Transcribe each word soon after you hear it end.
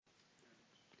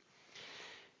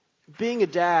being a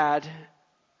dad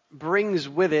brings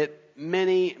with it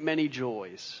many, many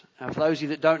joys. For those of you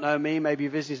that don't know me, maybe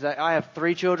you're visiting today, I have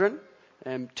 3 children,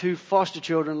 and 2 foster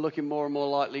children looking more and more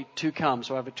likely to come.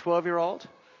 So I have a 12-year-old,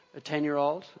 a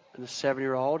 10-year-old, and a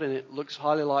 7-year-old, and it looks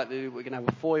highly likely we're going to have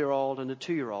a 4-year-old and a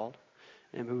 2-year-old,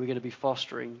 and who we're going to be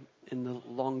fostering in the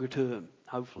longer term,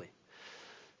 hopefully.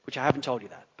 Which I haven't told you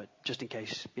that, but just in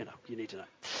case, you need to know.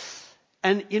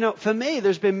 And, for me,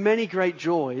 there's been many great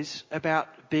joys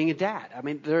about being a dad. I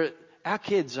mean, our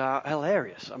kids are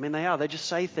hilarious. I mean, they are. They just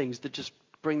say things that just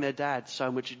bring their dad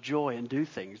so much joy and do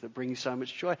things that bring so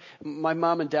much joy. My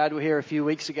mum and dad were here a few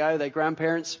weeks ago, their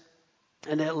grandparents.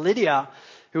 And Lydia,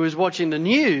 who was watching the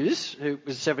news, who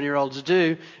was 7-year-old to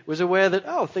do, was aware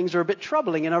that, things are a bit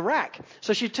troubling in Iraq.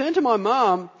 So she turned to my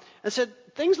mum and said,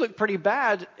 things look pretty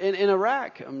bad in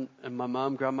Iraq. And my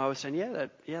mum, Grandma, was saying,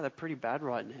 they're pretty bad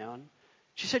right now. And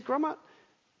she said, Grandma,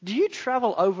 do you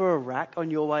travel over Iraq on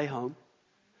your way home?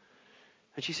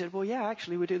 And she said, well, yeah,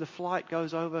 actually we do. The flight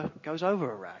goes over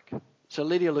Iraq. So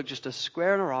Lydia looked just a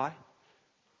square in her eye.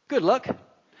 Good luck.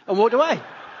 And walked away.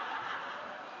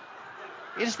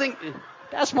 You just think,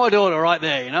 that's my daughter right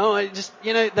there,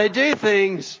 they do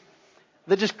things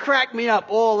that just crack me up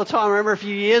all the time. I remember a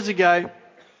few years ago,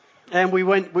 and we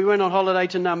went on holiday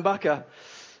to Nambucca,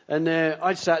 and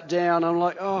I sat down, and I'm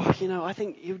like, I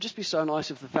think it would just be so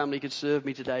nice if the family could serve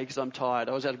me today because I'm tired.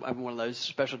 I was having one of those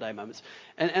special day moments.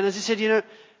 And as I said,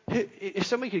 if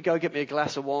somebody could go get me a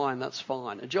glass of wine, that's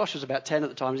fine. And Josh was about 10 at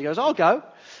the time. He goes, I'll go.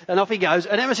 And off he goes.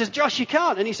 And Emma says, Josh, you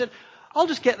can't. And he said, I'll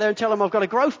just get there and tell them I've got a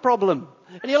growth problem.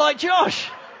 And you're like, Josh,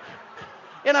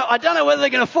 I don't know whether they're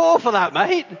going to fall for that,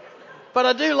 mate. But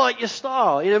I do like your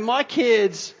style. My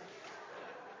kids,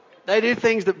 they do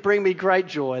things that bring me great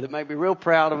joy, that make me real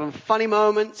proud of them. Funny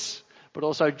moments, but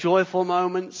also joyful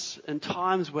moments, and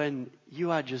times when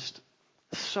you are just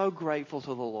so grateful to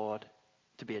the Lord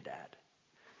to be a dad.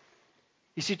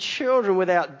 You see, children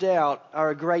without doubt are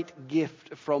a great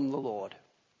gift from the Lord.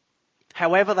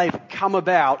 However they've come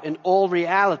about in all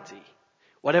reality,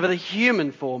 whatever the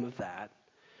human form of that,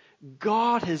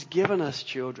 God has given us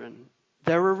children.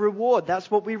 They're a reward.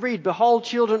 That's what we read. Behold,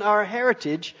 children are a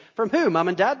heritage. From who, Mum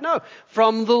and Dad? No,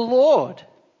 from the Lord.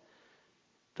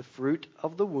 The fruit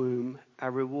of the womb,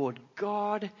 a reward.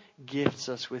 God gifts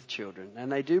us with children, and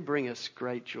they do bring us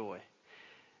great joy.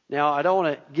 Now, I don't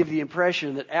want to give the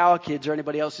impression that our kids or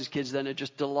anybody else's kids then are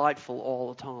just delightful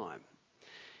all the time.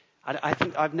 I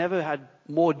think I've never had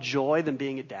more joy than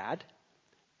being a dad,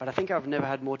 but I think I've never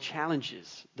had more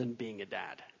challenges than being a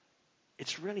dad.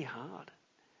 It's really hard.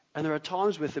 And there are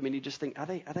times with them and you just think, are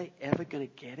they ever going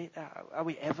to get it? Are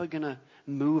we ever going to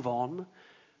move on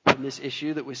from this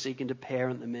issue that we're seeking to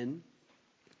parent them in?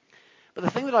 But the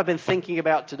thing that I've been thinking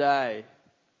about today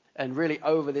and really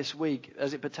over this week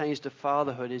as it pertains to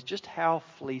fatherhood is just how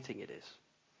fleeting it is.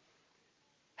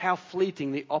 How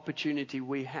fleeting the opportunity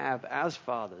we have as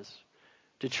fathers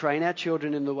to train our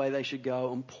children in the way they should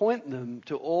go and point them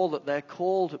to all that they're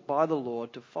called by the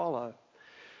Lord to follow.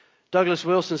 Douglas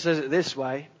Wilson says it this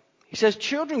way. He says,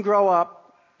 children grow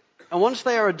up, and once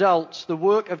they are adults, the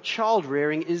work of child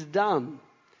rearing is done.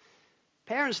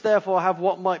 Parents, therefore, have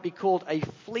what might be called a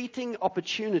fleeting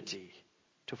opportunity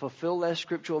to fulfill their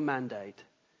scriptural mandate,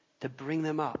 to bring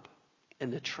them up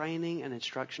in the training and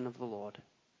instruction of the Lord.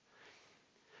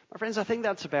 My friends, I think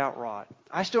that's about right.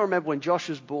 I still remember when Josh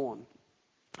was born,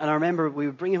 and I remember we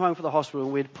would bring him home from the hospital,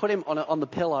 and we'd put him on the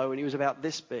pillow, and he was about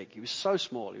this big. He was so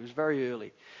small. He was very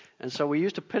early. And so we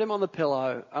used to put him on the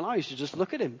pillow, and I used to just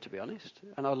look at him, to be honest.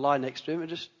 And I would lie next to him and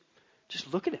just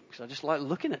look at him, because I just like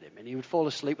looking at him. And he would fall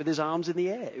asleep with his arms in the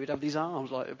air. He would have these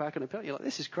arms like back on the pillow. You're like,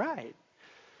 this is great.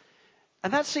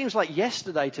 And that seems like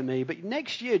yesterday to me, but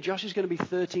next year Josh is going to be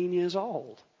 13 years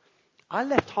old. I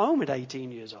left home at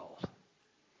 18 years old.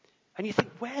 And you think,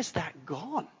 where's that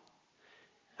gone?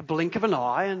 A blink of an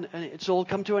eye and it's all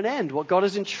come to an end. What God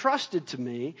has entrusted to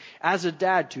me as a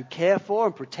dad to care for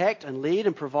and protect and lead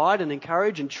and provide and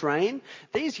encourage and train,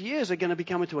 these years are going to be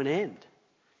coming to an end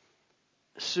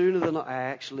sooner than I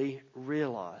actually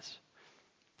realize.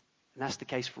 And that's the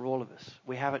case for all of us.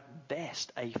 We have at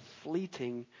best a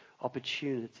fleeting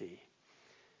opportunity.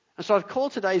 And so I've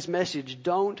called today's message,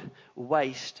 Don't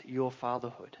Waste Your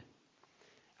Fatherhood.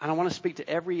 And I want to speak to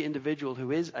every individual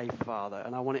who is a father,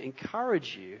 and I want to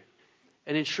encourage you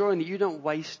in ensuring that you don't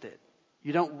waste it.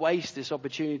 You don't waste this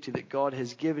opportunity that God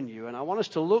has given you. And I want us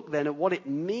to look then at what it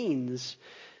means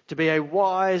to be a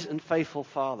wise and faithful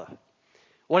father.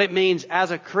 What it means as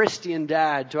a Christian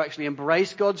dad to actually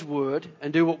embrace God's word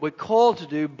and do what we're called to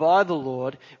do by the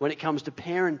Lord when it comes to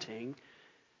parenting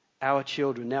our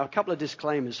children. Now, a couple of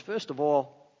disclaimers. First of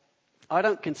all, I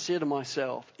don't consider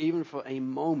myself, even for a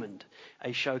moment,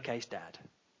 a showcase dad.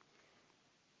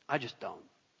 I just don't.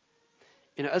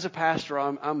 You know, as a pastor,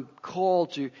 I'm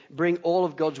called to bring all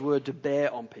of God's word to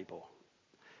bear on people.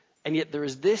 And yet there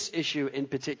is this issue in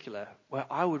particular where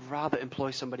I would rather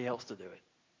employ somebody else to do it.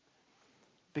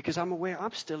 Because I'm aware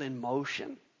I'm still in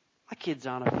motion. My kids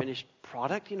aren't a finished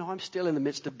product. You know, I'm still in the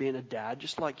midst of being a dad,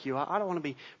 just like you are. I don't want to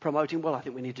be promoting, well, I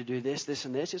think we need to do this, this,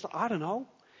 and this. It's like, I don't know.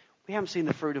 We haven't seen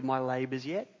the fruit of my labors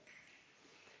yet.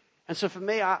 And so for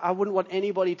me, I wouldn't want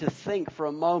anybody to think for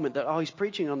a moment that, oh, he's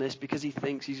preaching on this because he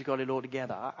thinks he's got it all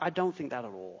together. I don't think that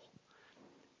at all.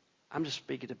 I'm just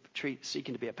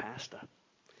seeking to be a pastor.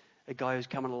 A guy who's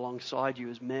coming alongside you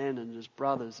as men and as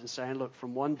brothers and saying, look,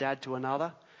 from one dad to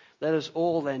another, let us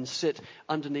all then sit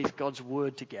underneath God's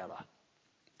word together.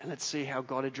 And let's see how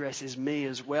God addresses me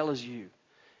as well as you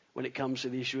when it comes to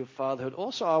the issue of fatherhood.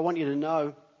 Also, I want you to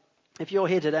know, if you're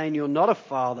here today and you're not a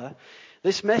father,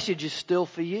 this message is still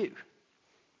for you.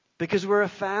 Because we're a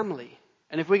family.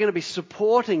 And if we're going to be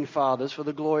supporting fathers for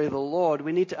the glory of the Lord,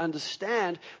 we need to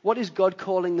understand what is God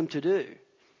calling them to do.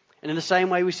 And in the same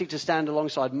way we seek to stand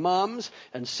alongside mums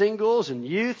and singles and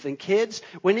youth and kids,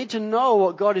 we need to know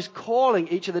what God is calling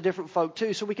each of the different folk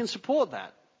to so we can support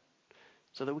that.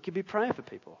 So that we can be praying for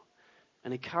people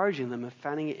and encouraging them and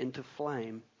fanning it into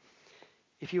flame.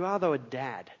 If you are, though, a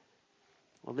dad,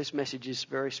 well, this message is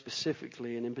very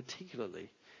specifically and in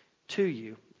particularly to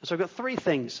you. So I've got three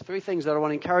things that I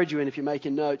want to encourage you in if you're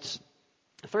making notes.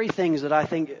 Three things that I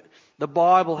think the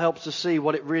Bible helps us see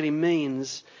what it really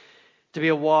means to be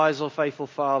a wise or faithful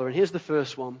father. And here's the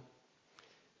first one.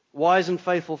 Wise and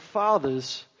faithful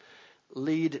fathers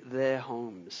lead their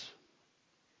homes.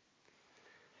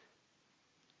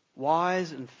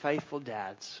 Wise and faithful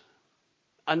dads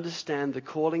understand the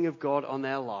calling of God on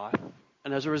their life.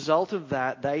 And as a result of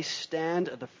that, they stand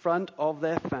at the front of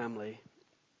their family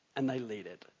and they lead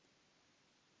it.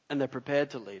 And they're prepared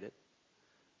to lead it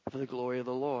for the glory of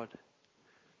the Lord.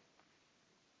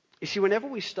 You see, whenever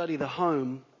we study the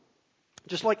home,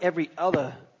 just like every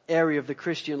other area of the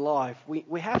Christian life,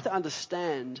 we have to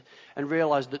understand and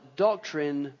realize that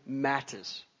doctrine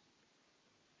matters.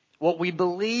 What we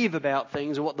believe about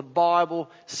things and what the Bible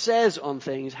says on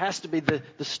things has to be the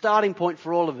starting point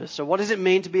for all of us. So what does it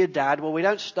mean to be a dad? Well, we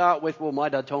don't start with, well, my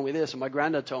dad told me this and my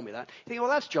granddad told me that. You think, well,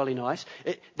 that's jolly nice.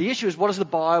 The issue is, what does the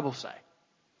Bible say?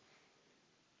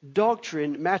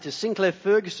 Doctrine matters. Sinclair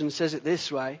Ferguson says it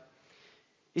this way.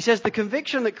 He says, the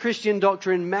conviction that Christian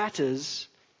doctrine matters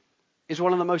is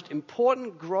one of the most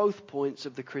important growth points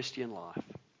of the Christian life.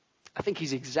 I think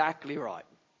he's exactly right.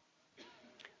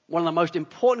 One of the most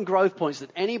important growth points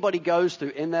that anybody goes through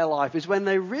in their life is when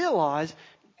they realize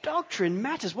doctrine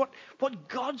matters. What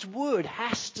God's word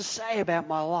has to say about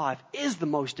my life is the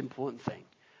most important thing,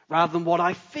 rather than what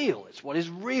I feel. It's what is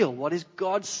real, what is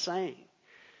God saying.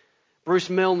 Bruce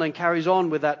Milne then carries on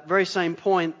with that very same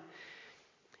point.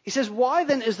 He says, why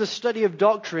then is the study of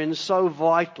doctrine so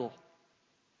vital?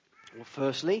 Well,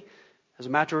 firstly, as a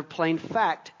matter of plain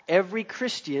fact, every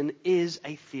Christian is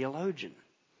a theologian.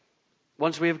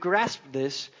 Once we have grasped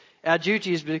this, our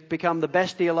duty is to become the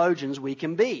best theologians we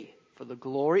can be for the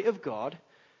glory of God,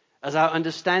 as our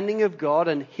understanding of God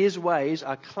and His ways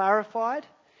are clarified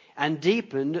and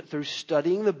deepened through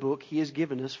studying the book He has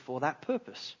given us for that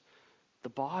purpose, the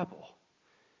Bible.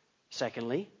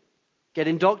 Secondly,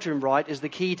 getting doctrine right is the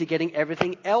key to getting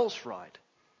everything else right.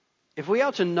 If we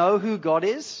are to know who God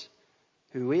is,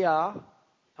 who we are,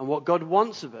 and what God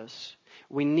wants of us,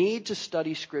 we need to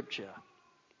study Scripture.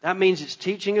 That means its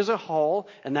teaching as a whole,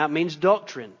 and that means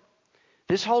doctrine.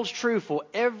 This holds true for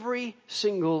every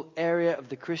single area of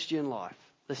the Christian life.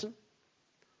 Listen.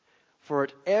 For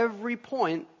at every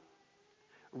point,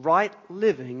 right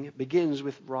living begins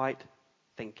with right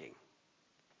thinking.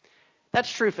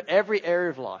 That's true for every area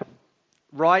of life.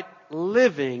 Right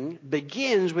living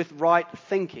begins with right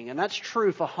thinking, and that's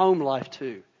true for home life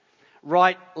too.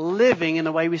 Right living in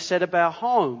the way we set up our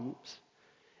homes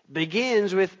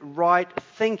begins with right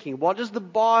thinking. What does the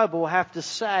Bible have to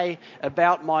say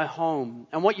about my home?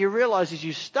 And what you realize as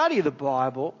you study the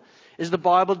Bible is the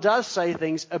Bible does say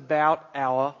things about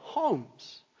our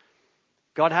homes.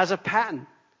 God has a pattern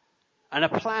and a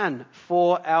plan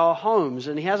for our homes.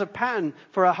 And He has a pattern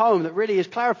for our home that really is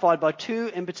clarified by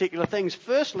two in particular things.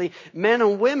 Firstly, men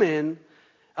and women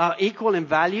are equal in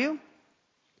value,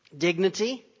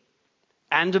 dignity,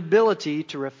 and ability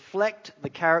to reflect the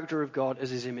character of God as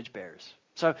His image bearers.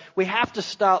 So we have to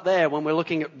start there when we're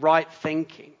looking at right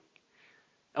thinking.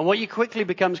 And what you quickly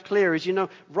becomes clear is, men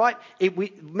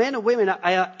and women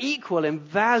are equal in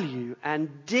value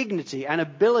and dignity and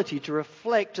ability to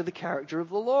reflect to the character of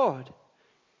the Lord.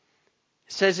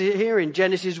 It says here in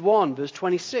Genesis 1, verse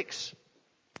 26,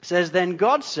 it says, "Then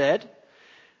God said,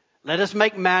 let us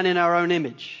make man in our own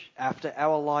image, after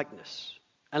our likeness,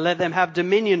 and let them have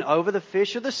dominion over the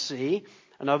fish of the sea,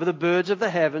 and over the birds of the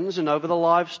heavens, and over the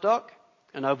livestock,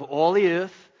 and over all the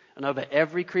earth, and over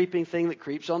every creeping thing that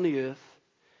creeps on the earth.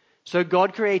 So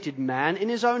God created man in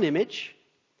his own image.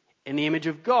 In the image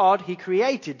of God, he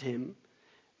created him.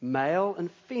 Male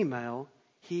and female,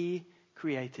 he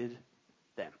created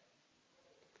them."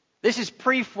 This is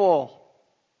pre-fall.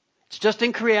 It's just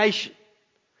in creation.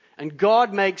 And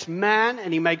God makes man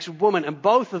and he makes woman. And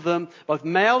both of them, both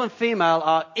male and female,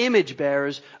 are image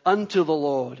bearers unto the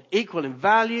Lord. Equal in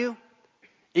value,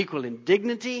 equal in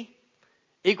dignity,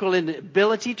 equal in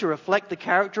ability to reflect the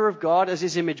character of God as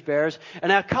his image bearers.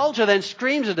 And our culture then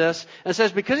screams at us and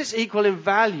says, because it's equal in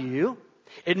value,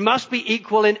 it must be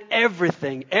equal in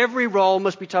everything. Every role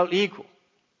must be totally equal.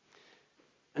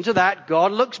 And to that,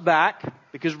 God looks back,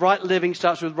 because right living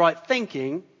starts with right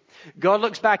thinking. God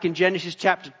looks back in Genesis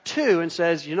chapter 2 and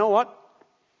says, you know what?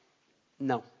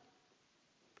 No.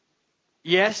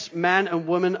 Yes, man and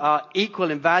woman are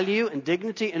equal in value and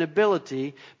dignity and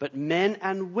ability, but men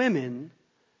and women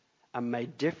are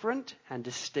made different and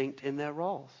distinct in their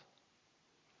roles.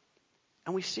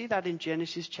 And we see that in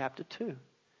Genesis chapter 2.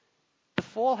 The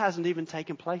fall hasn't even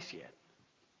taken place yet.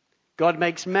 God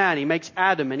makes man, he makes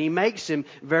Adam, and he makes him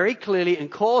very clearly and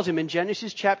calls him in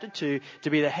Genesis chapter 2 to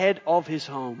be the head of his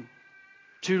home,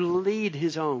 to lead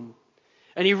his home.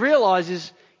 And he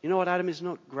realizes, you know what, Adam, it's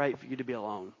not great for you to be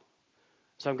alone.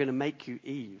 So I'm going to make you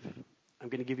Eve. I'm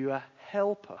going to give you a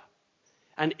helper.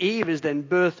 And Eve is then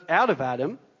birthed out of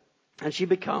Adam, and she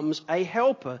becomes a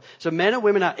helper. So men and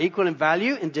women are equal in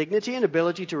value, in dignity, and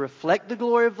ability to reflect the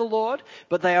glory of the Lord,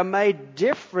 but they are made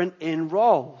different in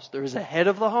roles. There is a head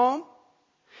of the home,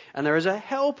 and there is a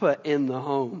helper in the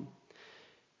home.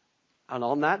 And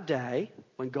on that day,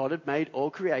 when God had made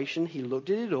all creation, he looked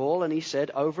at it all, and he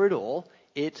said over it all,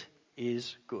 it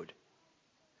is good.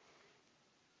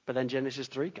 But then Genesis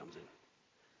 3 comes in.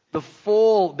 The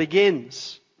fall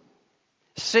begins.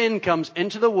 Sin comes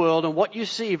into the world, and what you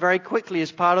see very quickly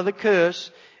as part of the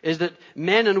curse is that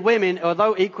men and women,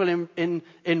 although equal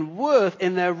in worth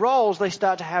in their roles, they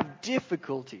start to have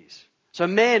difficulties. So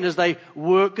men, as they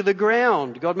work the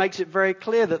ground, God makes it very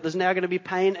clear that there's now going to be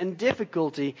pain and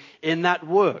difficulty in that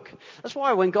work. That's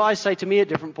why when guys say to me at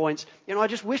different points, you know, I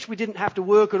just wish we didn't have to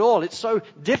work at all. It's so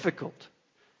difficult.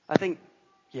 I think,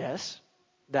 yes,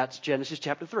 that's Genesis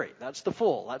chapter 3. That's the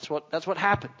fall. That's what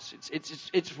happens.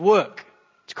 It's work.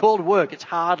 It's called work. It's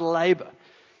hard labor.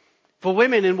 For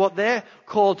women, and what they're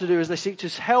called to do is they seek to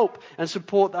help and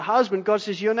support the husband. God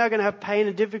says you're now going to have pain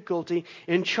and difficulty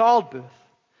in childbirth.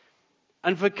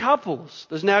 And for couples,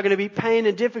 there's now going to be pain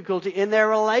and difficulty in their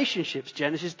relationships.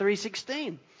 Genesis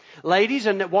 3:16. Ladies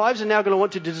and wives are now going to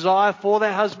want to desire for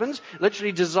their husbands,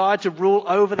 literally desire to rule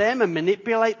over them and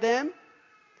manipulate them.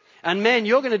 And men,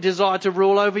 you're going to desire to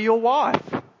rule over your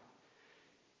wife.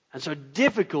 And so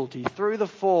difficulty through the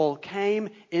fall came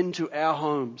into our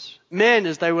homes. Men,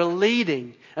 as they were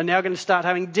leading, are now going to start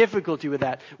having difficulty with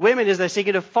that. Women, as they're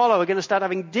seeking to follow, are going to start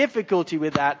having difficulty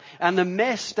with that. And the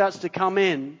mess starts to come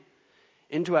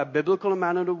into our biblical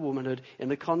manhood of womanhood in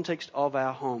the context of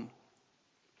our home.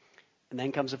 And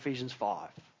then comes Ephesians 5.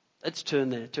 Let's turn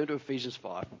there. Turn to Ephesians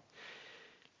 5.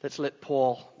 Let's let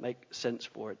Paul make sense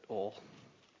for it all.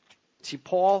 See,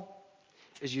 Paul,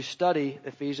 as you study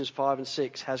Ephesians 5 and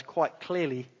 6, has quite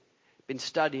clearly been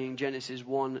studying Genesis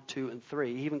 1, 2, and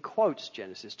 3. He even quotes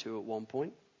Genesis 2 at one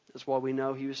point. That's why we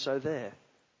know he was so there.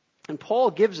 And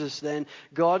Paul gives us then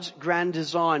God's grand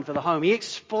design for the home. He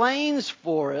explains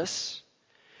for us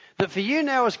that for you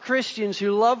now as Christians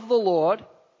who love the Lord,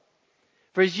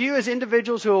 for you as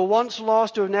individuals who were once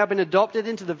lost, who have now been adopted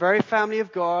into the very family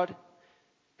of God,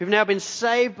 who've now been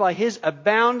saved by his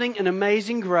abounding and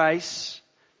amazing grace,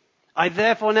 I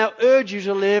therefore now urge you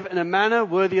to live in a manner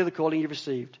worthy of the calling you've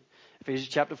received. Ephesians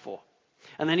chapter 4.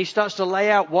 And then he starts to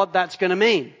lay out what that's going to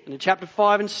mean. And in chapter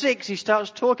 5 and 6, he starts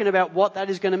talking about what that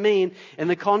is going to mean in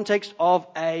the context of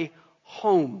a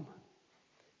home.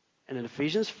 And in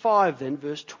Ephesians 5 then,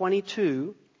 verse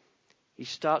 22, he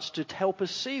starts to help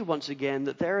us see once again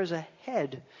that there is a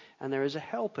head and there is a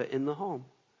helper in the home.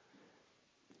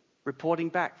 Reporting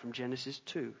back from Genesis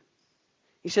 2.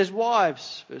 He says,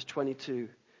 wives, verse 22,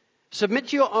 submit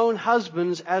to your own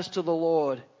husbands as to the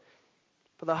Lord.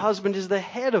 For the husband is the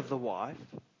head of the wife,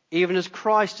 even as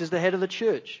Christ is the head of the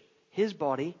church, his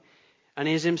body, and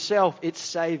is himself its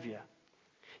Savior.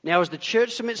 Now as the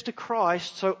church submits to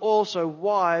Christ, so also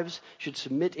wives should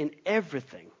submit in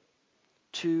everything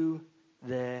to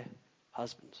their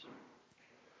husbands.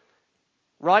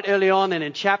 right early on and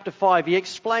in chapter 5, he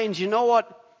explains, you know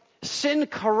what? Sin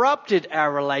corrupted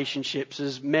our relationships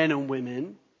as men and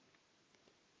women,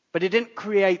 but it didn't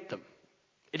create them.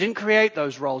 It didn't create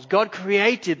those roles. God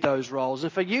created those roles.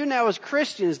 And for you now as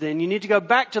Christians then, you need to go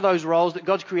back to those roles that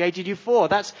God's created you for.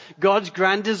 That's God's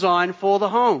grand design for the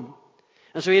home.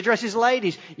 And so he addresses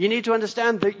ladies. You need to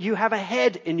understand that you have a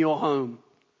head in your home.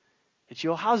 It's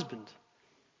your husband.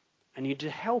 And you need to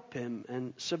help him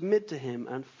and submit to him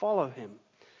and follow him.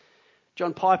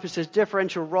 John Piper says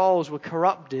differential roles were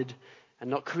corrupted and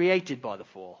not created by the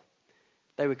fall.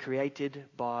 They were created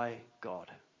by God.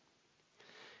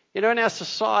 You know, in our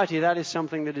society, that is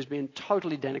something that has been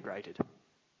totally denigrated.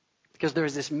 Because there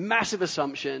is this massive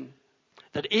assumption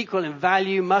that equal in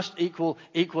value must equal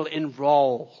in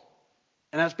role.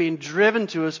 And that's being driven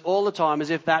to us all the time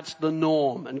as if that's the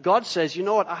norm. And God says, you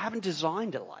know what, I haven't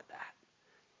designed it like that.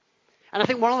 And I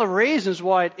think one of the reasons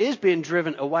why it is being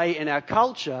driven away in our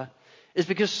culture is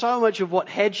because so much of what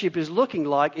headship is looking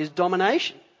like is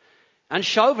domination and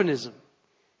chauvinism.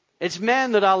 It's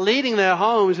men that are leading their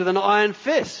homes with an iron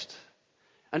fist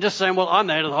and just saying, well, I'm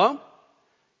the head of the home.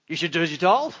 You should do as you're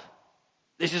told.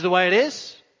 This is the way it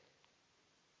is.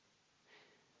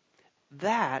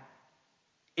 That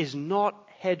is not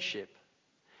headship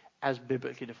as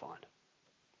biblically defined.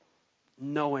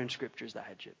 Nowhere in Scripture is that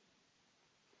headship.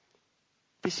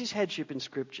 This is headship in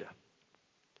Scripture.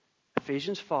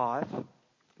 Ephesians 5,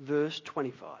 verse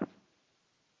 25.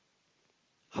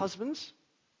 Husbands,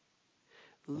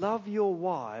 love your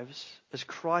wives as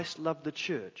Christ loved the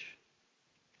church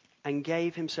and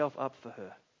gave himself up for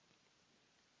her,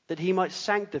 that he might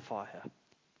sanctify her,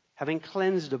 having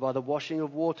cleansed her by the washing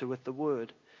of water with the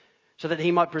word, so that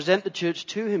he might present the church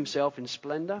to himself in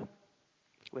splendor,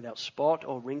 without spot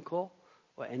or wrinkle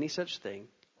or any such thing,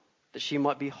 that she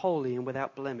might be holy and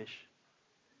without blemish.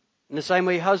 In the same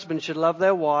way, husbands should love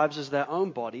their wives as their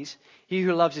own bodies. He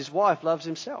who loves his wife loves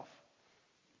himself.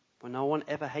 For no one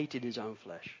ever hated his own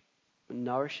flesh, but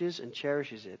nourishes and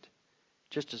cherishes it,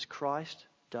 just as Christ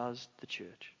does the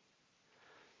church.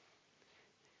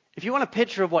 If you want a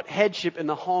picture of what headship in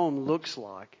the home looks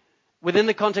like, within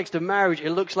the context of marriage,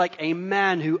 it looks like a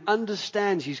man who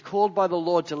understands he's called by the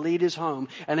Lord to lead his home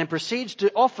and then proceeds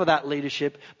to offer that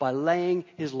leadership by laying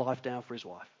his life down for his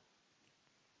wife.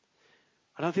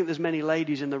 I don't think there's many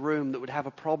ladies in the room that would have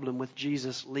a problem with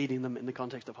Jesus leading them in the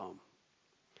context of home.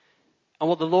 And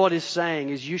what the Lord is saying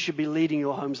is you should be leading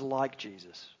your homes like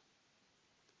Jesus.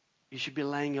 You should be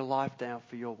laying your life down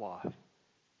for your wife,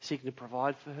 seeking to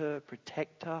provide for her,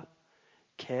 protect her,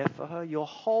 care for her. Your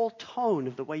whole tone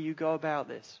of the way you go about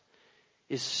this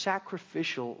is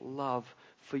sacrificial love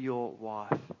for your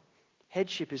wife.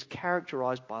 Headship is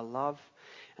characterized by love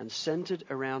and centered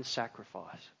around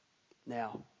sacrifice.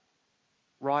 Now,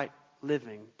 right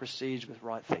living precedes with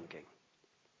right thinking.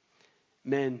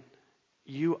 Men,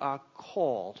 you are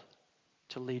called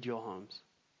to lead your homes.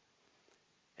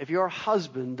 If you're a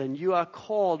husband, then you are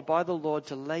called by the Lord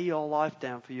to lay your life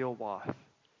down for your wife,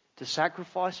 to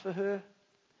sacrifice for her,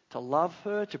 to love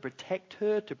her, to protect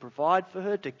her, to provide for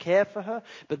her, to care for her.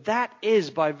 But that is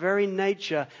by very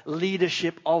nature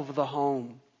leadership of the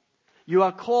home. You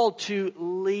are called to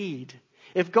lead.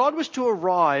 If God was to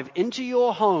arrive into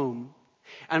your home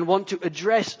and want to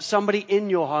address somebody in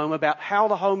your home about how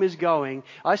the home is going,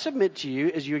 I submit to you,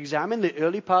 as you examine the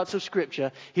early parts of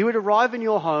Scripture, he would arrive in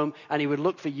your home and he would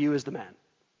look for you as the man.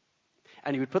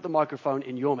 And he would put the microphone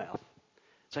in your mouth.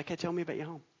 Say, okay, tell me about your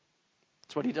home.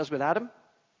 It's what he does with Adam.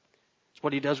 It's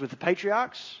what he does with the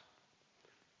patriarchs.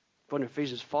 But in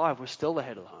Ephesians 5, we're still the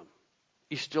head of the home.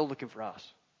 He's still looking for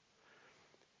us.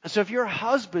 And so if you're a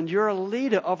husband, you're a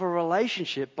leader of a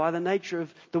relationship by the nature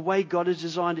of the way God has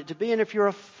designed it to be. And if you're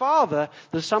a father,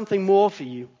 there's something more for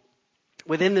you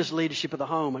within this leadership of the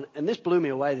home. And this blew me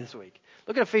away this week.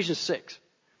 Look at Ephesians 6.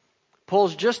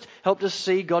 Paul's just helped us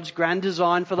see God's grand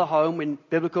design for the home in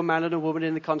biblical man and a woman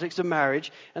in the context of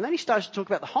marriage. And then he starts to talk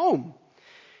about the home.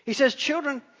 He says,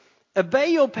 children,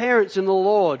 obey your parents in the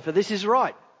Lord, for this is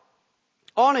right.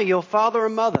 Honor your father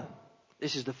and mother.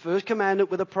 This is the first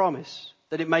commandment with a promise,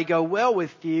 that it may go well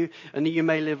with you and that you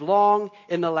may live long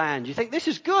in the land. You think this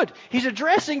is good. He's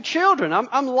addressing children.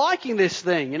 I'm liking this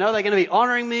thing. You know, they're going to be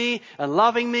honoring me and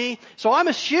loving me. So I'm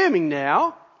assuming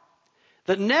now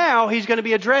that now he's going to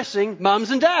be addressing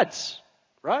mums and dads,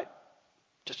 right?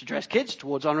 Just address kids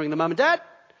towards honoring the mum and dad.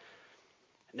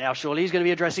 Now surely he's going to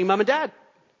be addressing mum and dad.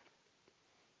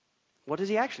 What does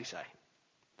he actually say?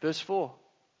 Verse 4.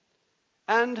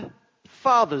 And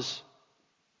fathers,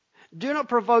 do not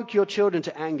provoke your children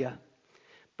to anger,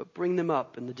 but bring them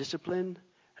up in the discipline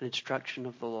and instruction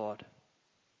of the Lord.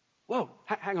 Whoa,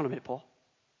 hang on a minute, Paul.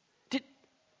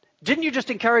 Didn't you just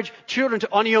encourage children to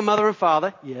honor your mother and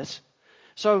father? Yes.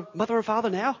 So mother and father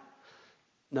now?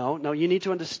 No, you need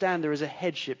to understand there is a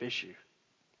headship issue.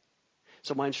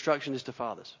 So my instruction is to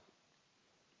fathers.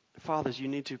 Fathers, you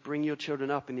need to bring your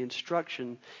children up in the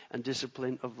instruction and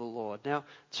discipline of the Lord. Now,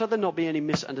 so there not be any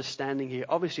misunderstanding here,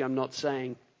 obviously I'm not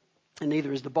saying, and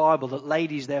neither is the Bible, that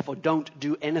ladies therefore don't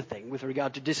do anything with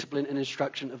regard to discipline and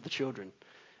instruction of the children.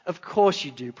 Of course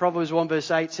you do. Proverbs 1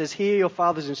 verse 8 says, hear your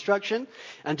father's instruction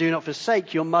and do not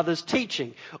forsake your mother's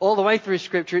teaching. All the way through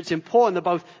Scripture, it's important that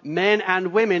both men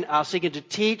and women are seeking to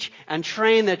teach and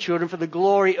train their children for the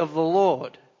glory of the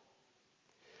Lord.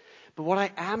 But what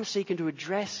I am seeking to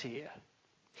address here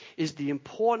is the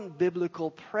important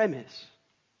biblical premise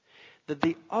that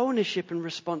the ownership and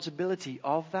responsibility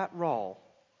of that role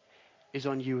is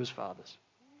on you as fathers.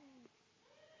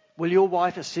 Will your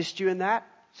wife assist you in that?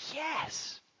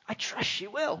 Yes, I trust she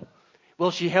will.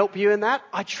 Will she help you in that?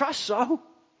 I trust so.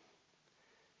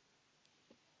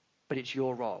 But it's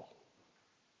your role.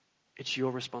 It's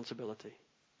your responsibility.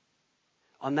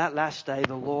 On that last day,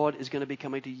 the Lord is going to be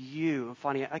coming to you and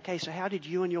finding out, okay, so how did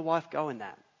you and your wife go in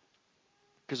that?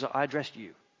 Because I addressed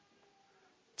you.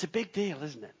 It's a big deal,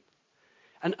 isn't it?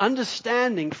 And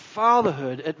understanding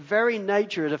fatherhood at very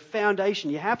nature, at a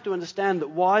foundation, you have to understand that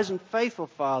wise and faithful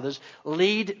fathers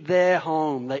lead their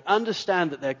home. They understand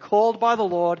that they're called by the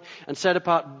Lord and set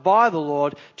apart by the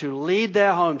Lord to lead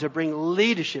their home, to bring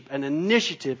leadership and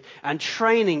initiative and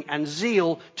training and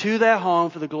zeal to their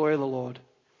home for the glory of the Lord.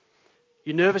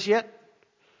 You nervous yet?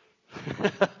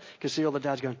 Can see all the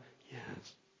dads going,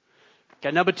 yes.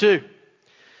 Okay, number 2.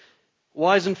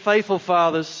 Wise and faithful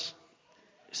fathers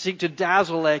seek to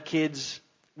dazzle their kids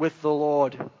with the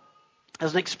Lord.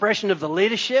 As an expression of the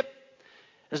leadership,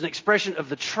 as an expression of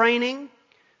the training,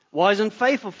 wise and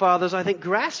faithful fathers, I think,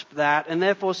 grasp that and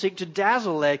therefore seek to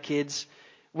dazzle their kids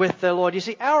with their Lord. You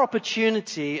see, our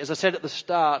opportunity, as I said at the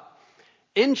start,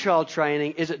 in child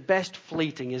training is at best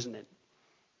fleeting, isn't it?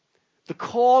 The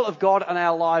call of God on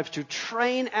our lives to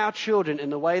train our children in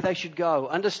the way they should go,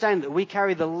 understand that we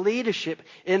carry the leadership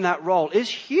in that role, is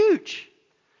huge.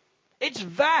 It's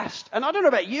vast. And I don't know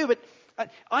about you, but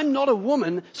I'm not a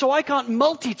woman, so I can't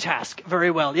multitask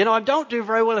very well. I don't do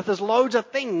very well if there's loads of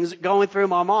things going through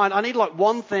my mind. I need like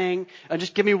one thing and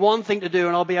just give me one thing to do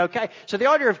and I'll be okay. So the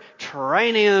idea of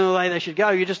training in the way they should go,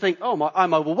 you just think,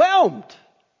 I'm overwhelmed.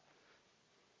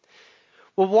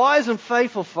 Well, wise and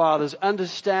faithful fathers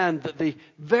understand that the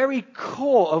very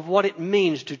core of what it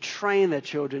means to train their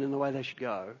children in the way they should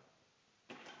go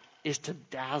is to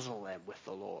dazzle them with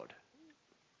the Lord.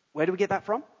 Where do we get that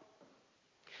from?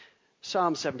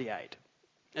 Psalm 78.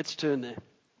 Let's turn there.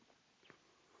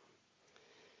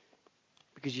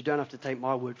 Because you don't have to take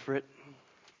my word for it.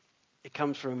 It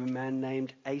comes from a man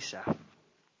named Asaph.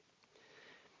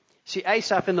 See,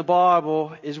 Asaph in the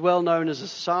Bible is well known as a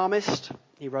psalmist.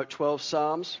 He wrote 12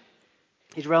 psalms.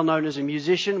 He's well known as a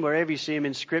musician. Wherever you see him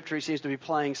in Scripture, he seems to be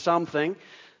playing something.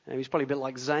 And he's probably a bit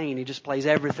like Zane. He just plays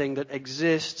everything that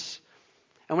exists.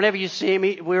 And whenever you see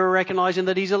him, we're recognizing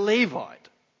that he's a Levite.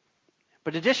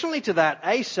 But additionally to that,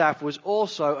 Asaph was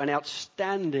also an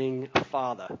outstanding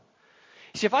father.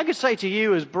 See, if I could say to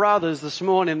you as brothers this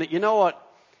morning that, you know what?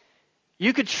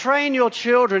 You could train your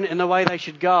children in the way they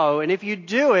should go. And if you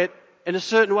do it in a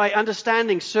certain way,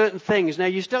 understanding certain things. Now,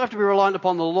 you still have to be reliant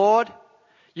upon the Lord.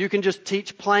 You can just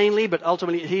teach plainly, but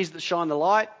ultimately He's that shine the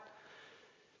light.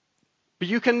 But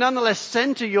you can nonetheless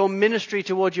center your ministry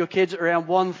towards your kids around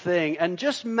one thing. And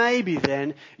just maybe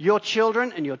then, your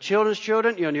children and your children's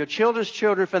children and your children's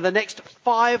children for the next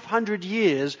 500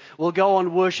 years will go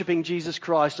on worshiping Jesus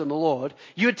Christ and the Lord.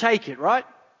 You would take it, right?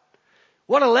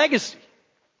 What a legacy.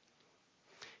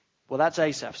 Well, that's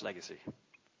Asaph's legacy.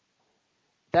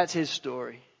 That's his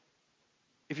story.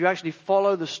 If you actually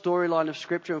follow the storyline of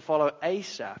Scripture and follow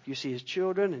Asaph, you see his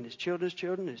children and his children's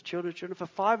children and his children's children for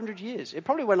 500 years. It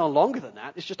probably went on longer than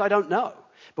that. It's just I don't know.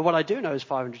 But what I do know is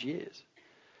 500 years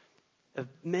of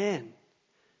men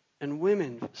and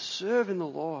women serving the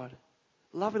Lord,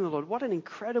 loving the Lord. What an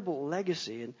incredible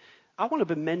legacy. And I want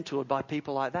to be mentored by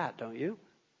people like that, don't you?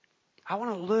 I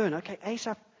want to learn. Okay,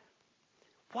 Asaph,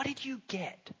 what did you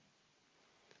get?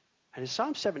 And in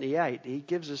Psalm 78,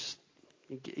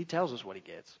 he tells us what he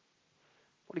gets.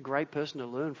 What a great person to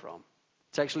learn from.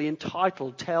 It's actually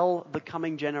entitled, Tell the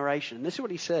Coming Generation. And this is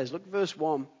what he says. Look at verse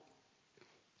 1.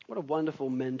 What a wonderful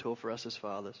mentor for us as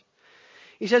fathers.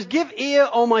 He says, Give ear,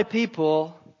 O my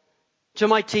people, to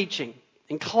my teaching.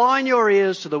 Incline your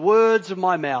ears to the words of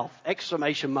my mouth.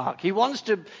 Exclamation mark. He wants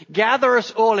to gather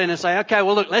us all in and say, okay,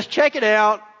 well look, let's check it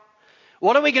out.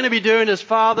 What are we going to be doing as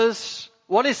fathers?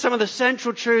 What is some of the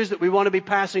central truths that we want to be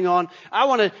passing on? I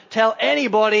want to tell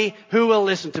anybody who will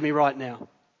listen to me right now.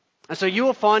 And so you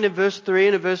will find in verse 3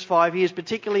 and in verse 5, he is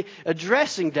particularly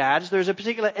addressing dads. There's a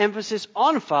particular emphasis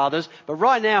on fathers, but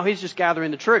right now he's just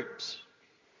gathering the troops.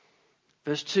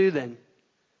 Verse 2 then.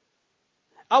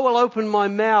 I will open my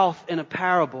mouth in a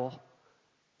parable.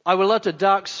 I will utter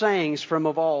dark sayings from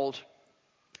of old.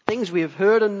 Things we have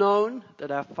heard and known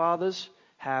that our fathers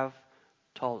have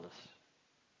told us.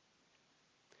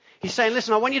 He's saying,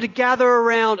 listen, I want you to gather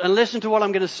around and listen to what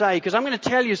I'm going to say, because I'm going to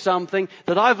tell you something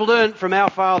that I've learned from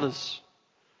our fathers.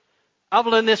 I've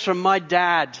learned this from my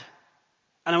dad.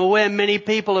 And I'm aware many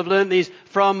people have learned these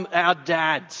from our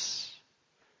dads.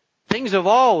 Things of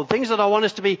old, things that I want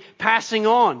us to be passing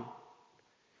on.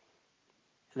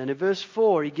 And then in verse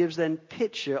 4, he gives then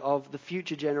picture of the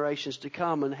future generations to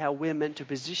come and how we're meant to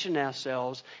position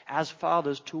ourselves as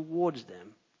fathers towards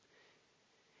them.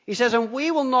 He says, and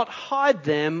we will not hide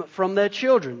them from their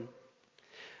children,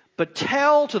 but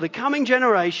tell to the coming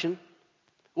generation,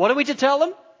 what are we to tell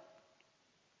them?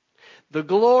 The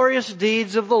glorious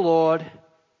deeds of the Lord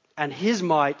and his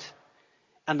might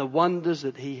and the wonders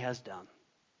that he has done.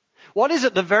 What is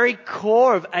at the very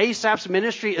core of Asaph's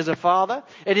ministry as a father?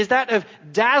 It is that of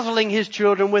dazzling his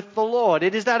children with the Lord.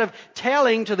 It is that of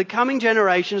telling to the coming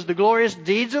generations the glorious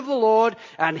deeds of the Lord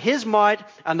and his might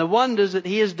and the wonders that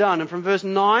he has done. And from verse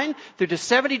 9 through to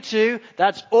 72,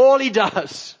 that's all he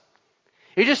does.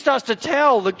 He just starts to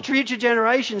tell the future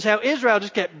generations how Israel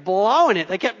just kept blowing it.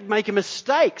 They kept making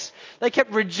mistakes. They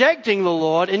kept rejecting the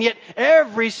Lord. And yet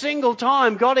every single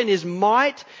time God in his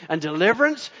might and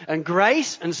deliverance and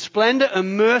grace and splendor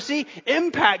and mercy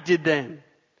impacted them.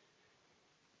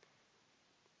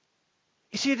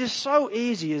 You see, it is so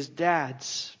easy as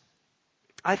dads,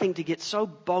 I think, to get so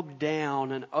bogged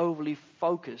down and overly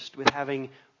focused with having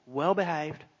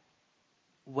well-behaved,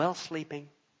 well-sleeping,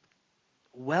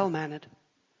 well-mannered,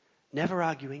 never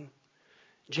arguing,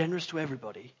 generous to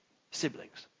everybody,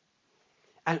 siblings.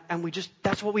 And we just,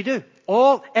 that's what we do.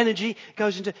 All energy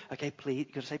goes into, okay, please,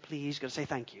 you've got to say please, you've got to say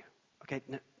thank you. Okay,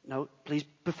 no, please,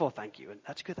 before thank you. And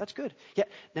that's good. Yeah,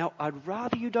 now I'd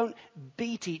rather you don't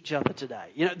beat each other today.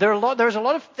 You know, there's a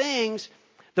lot of things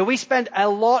that we spend a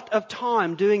lot of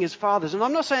time doing as fathers. And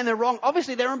I'm not saying they're wrong.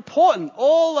 Obviously, they're important.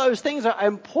 All those things are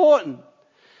important.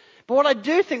 But what I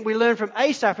do think we learn from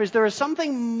Asaph is there is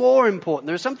something more important.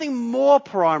 There is something more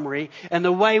primary in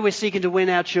the way we're seeking to win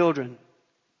our children.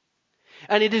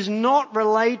 And it is not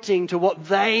relating to what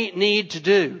they need to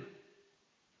do.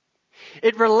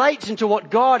 It relates into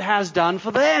what God has done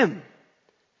for them.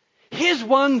 His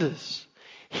wonders,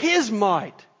 his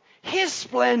might, his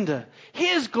splendor,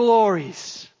 his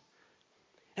glories.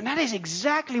 And that is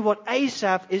exactly what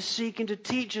Asaph is seeking to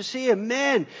teach us here.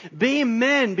 Men,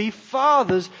 be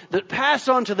fathers that pass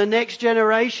on to the next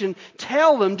generation.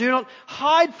 Tell them, do not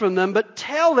hide from them, but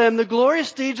tell them the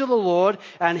glorious deeds of the Lord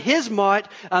and his might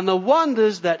and the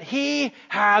wonders that he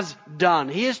has done.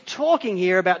 He is talking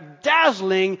here about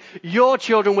dazzling your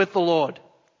children with the Lord.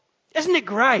 Isn't it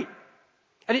great?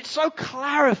 And it's so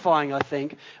clarifying, I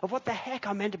think, of what the heck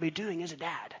I'm meant to be doing as a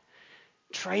dad.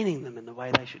 Training them in the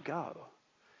way they should go.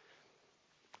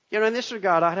 You know, in this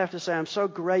regard, I'd have to say I'm so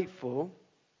grateful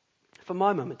for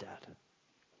my mum and dad,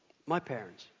 my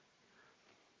parents.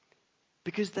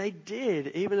 Because they did,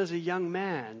 even as a young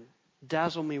man,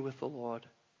 dazzle me with the Lord.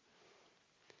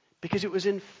 Because it was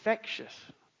infectious,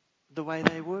 the way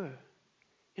they were.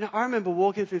 You know, I remember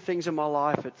walking through things in my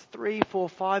life at 3, 4,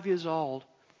 5 years old,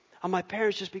 and my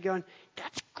parents just be going,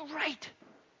 "That's great.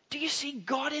 Do you see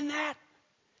God in that?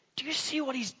 Do you see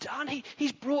what he's done?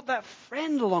 He's brought that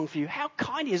friend along for you. How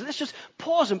kind he is. Let's just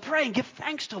pause and pray and give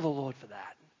thanks to the Lord for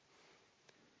that."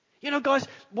 You know, guys,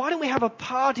 why don't we have a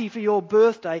party for your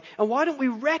birthday? And why don't we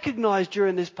recognize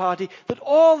during this party that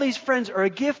all these friends are a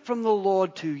gift from the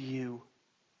Lord to you?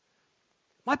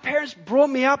 My parents brought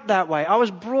me up that way. I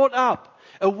was brought up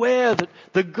aware that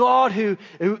the God who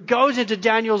goes into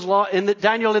Daniel in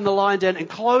the lion den and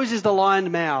closes the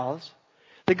lion mouths,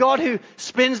 the God who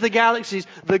spins the galaxies,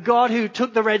 the God who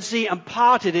took the Red Sea and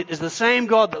parted it, is the same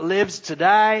God that lives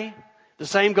today, the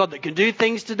same God that can do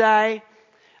things today.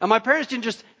 And my parents didn't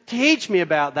just teach me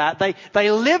about that.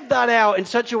 They lived that out in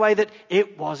such a way that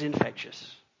it was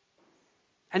infectious.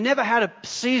 I never had a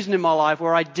season in my life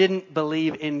where I didn't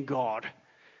believe in God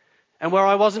and where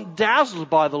I wasn't dazzled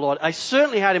by the Lord. I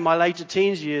certainly had in my later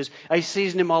teens years a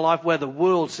season in my life where the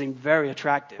world seemed very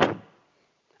attractive.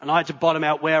 And I had to bottom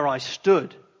out where I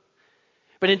stood.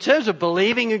 But in terms of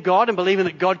believing in God and believing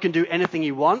that God can do anything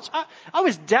he wants, I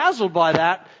was dazzled by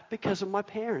that because of my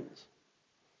parents.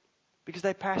 Because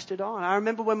they passed it on. I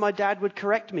remember when my dad would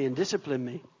correct me and discipline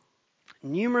me.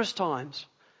 numerous times,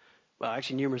 well,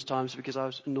 actually numerous times because I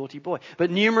was a naughty boy,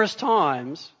 but numerous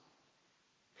times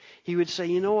he would say,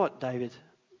 you know what, David,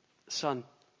 son,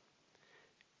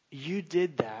 you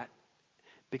did that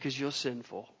because you're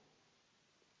sinful.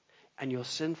 And you're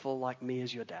sinful like me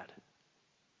as your dad.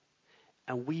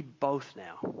 And we both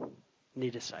now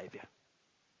need a Savior.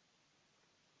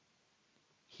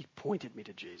 He pointed me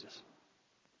to Jesus.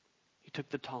 He took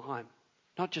the time.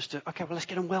 Not just to, okay, well, let's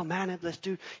get them well-mannered. Let's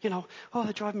do,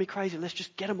 they're driving me crazy. Let's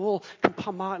just get them all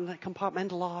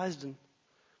compartmentalized. And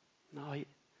no,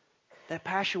 their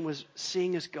passion was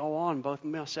seeing us go on, both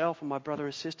myself and my brother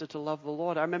and sister, to love the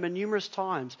Lord. I remember numerous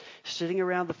times sitting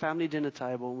around the family dinner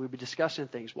table and we'd be discussing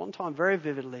things. One time very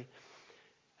vividly,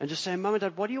 and just saying, Mum and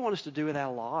Dad, what do you want us to do with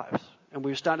our lives? And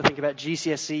we were starting to think about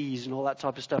GCSEs and all that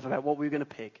type of stuff, about what we were going to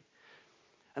pick.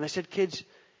 And they said, kids,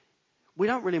 we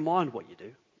don't really mind what you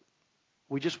do.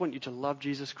 We just want you to love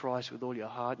Jesus Christ with all your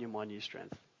heart and your mind and your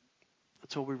strength.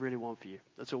 That's all we really want for you.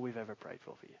 That's all we've ever prayed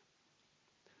for you.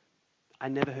 I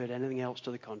never heard anything else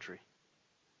to the contrary.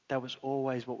 That was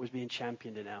always what was being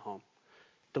championed in our home.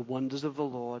 The wonders of the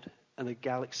Lord and the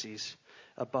galaxies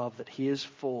above that He has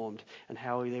formed, and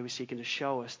how they were seeking to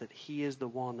show us that He is the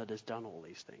one that has done all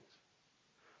these things.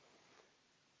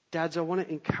 Dads, I want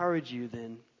to encourage you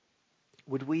then.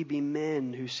 Would we be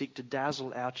men who seek to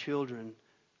dazzle our children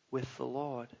with the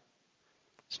Lord?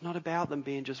 It's not about them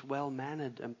being just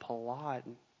well-mannered and polite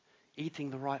and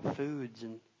eating the right foods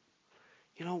and,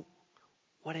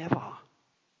 whatever.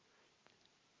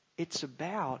 It's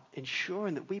about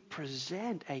ensuring that we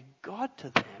present a God to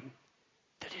them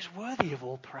that is worthy of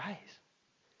all praise,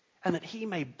 and that He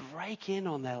may break in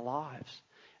on their lives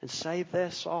and save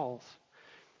their souls.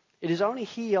 It is only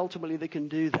He ultimately that can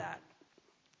do that.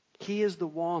 He is the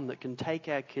one that can take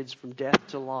our kids from death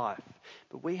to life,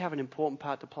 but we have an important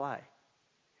part to play.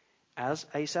 As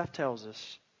Asaph tells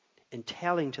us, in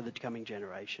telling to the coming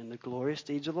generation the glorious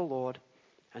deeds of the Lord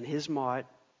and His might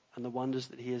and the wonders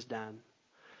that He has done.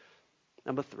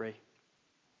 Number 3,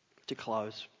 to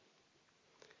close.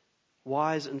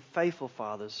 Wise and faithful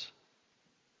fathers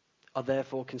are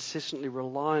therefore consistently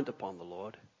reliant upon the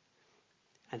Lord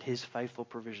and His faithful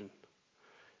provision.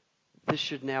 This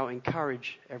should now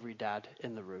encourage every dad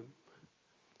in the room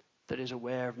that is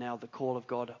aware of now the call of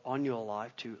God on your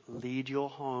life to lead your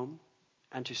home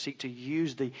and to seek to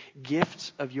use the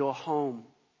gifts of your home,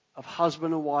 of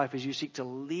husband and wife, as you seek to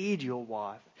lead your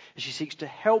wife, as she seeks to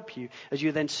help you, as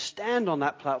you then stand on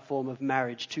that platform of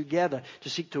marriage together to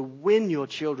seek to win your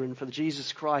children for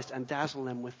Jesus Christ and dazzle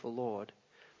them with the Lord.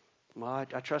 Well,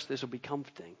 I trust this will be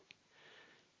comforting.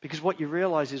 Because what you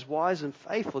realize is wise and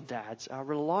faithful dads are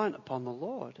reliant upon the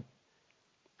Lord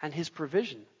and His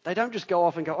provision. They don't just go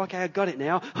off and go, okay, I got it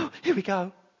now. Oh, here we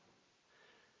go.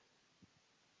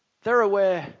 They're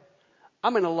aware,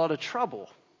 I'm in a lot of trouble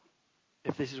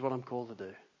if this is what I'm called to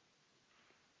do.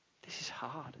 This is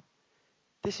hard.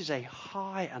 This is a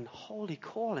high and holy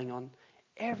calling on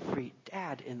every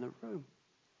dad in the room.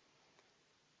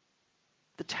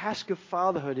 The task of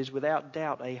fatherhood is without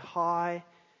doubt a high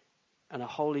and a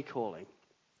holy calling.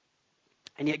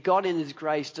 And yet God in His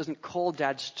grace doesn't call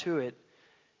dads to it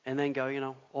and then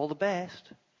go, all the best.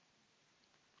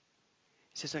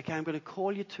 He says, okay, I'm going to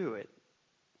call you to it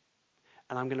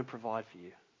and I'm going to provide for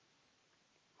you.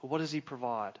 Well, what does He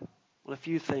provide? Well, a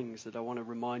few things that I want to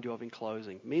remind you of in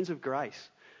closing. Means of grace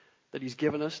that He's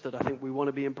given us that I think we want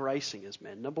to be embracing as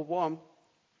men. Number 1,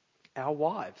 our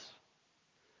wives.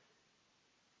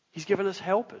 He's given us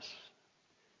helpers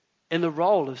in the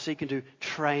role of seeking to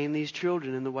train these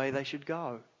children in the way they should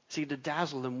go, seeking to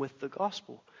dazzle them with the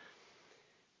gospel.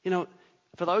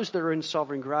 For those that are in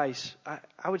sovereign grace,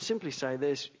 I would simply say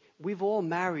this: we've all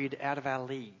married out of our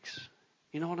leagues.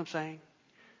 You know what I'm saying?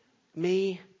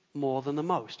 Me more than the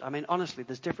most. I mean, honestly,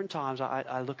 there's different times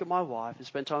I look at my wife and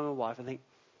spend time with my wife and think,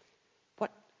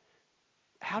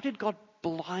 how did God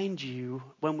blind you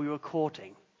when we were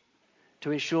courting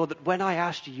to ensure that when I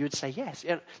asked you, you'd say yes?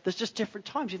 There's just different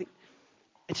times. You think,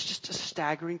 it's just a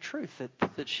staggering truth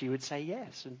that she would say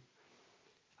yes. And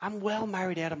I'm well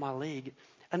married out of my league.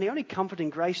 And the only comforting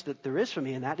grace that there is for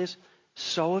me in that is,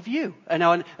 so have you.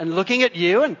 And looking at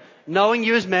you and knowing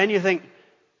you as men, you think,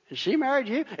 has she married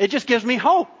you? It just gives me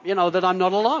hope, that I'm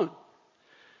not alone.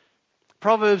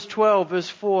 Proverbs 12 verse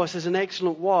 4 says, an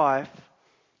excellent wife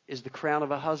is the crown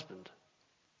of a husband.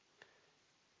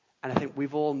 And I think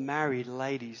we've all married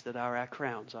ladies that are our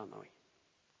crowns, aren't we?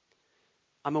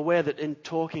 I'm aware that in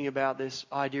talking about this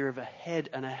idea of a head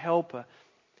and a helper,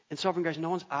 in sovereign grace, no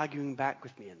one's arguing back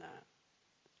with me in that.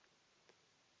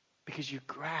 Because you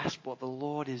grasp what the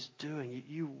Lord is doing.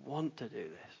 You want to do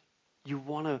this. You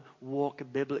want to walk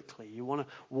biblically. You want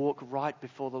to walk right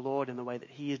before the Lord in the way that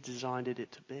He has designed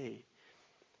it to be.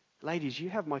 Ladies, you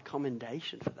have my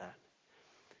commendation for that.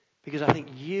 Because I think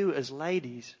you as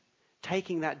ladies,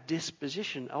 taking that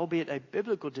disposition, albeit a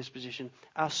biblical disposition,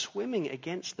 are swimming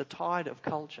against the tide of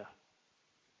culture.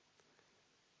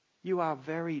 You are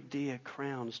very dear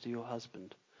crowns to your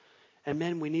husband. And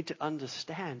men, we need to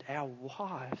understand our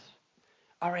wives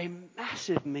are a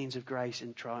massive means of grace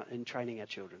in training our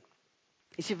children.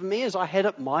 You see, for me, as I head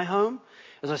up my home,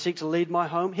 as I seek to lead my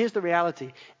home, here's the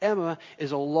reality. Emma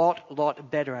is a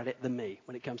lot better at it than me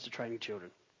when it comes to training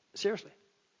children. Seriously.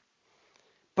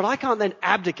 But I can't then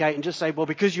abdicate and just say, well,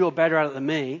 because you're better at it than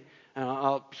me, and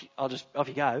I'll just, off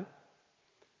you go.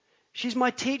 She's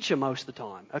my teacher most of the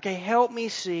time. Okay, help me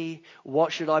see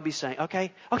what should I be saying.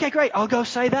 Okay, great, I'll go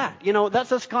say that. You know,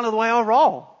 that's kind of the way I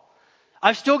roll.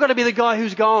 I've still got to be the guy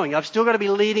who's going. I've still got to be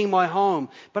leading my home.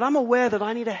 But I'm aware that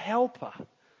I need a helper.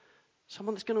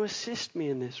 Someone that's going to assist me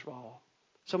in this role.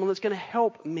 Someone that's going to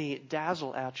help me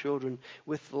dazzle our children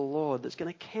with the Lord. That's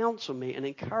going to counsel me and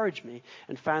encourage me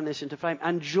and fan this into flame.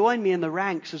 And join me in the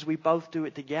ranks as we both do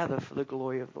it together for the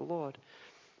glory of the Lord.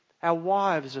 Our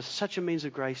wives are such a means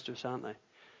of grace to us, aren't they?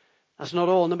 That's not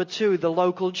all. Number 2, the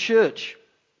local church.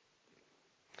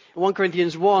 In 1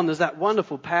 Corinthians 1, there's that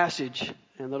wonderful passage,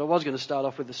 and that I was going to start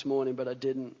off with this morning, but I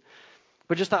didn't.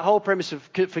 But just that whole premise of,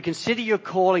 for consider your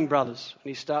calling, brothers. And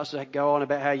he starts to go on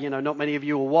about how, not many of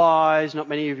you are wise, not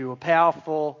many of you are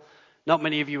powerful, not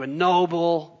many of you are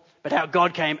noble, but how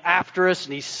God came after us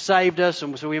and He saved us,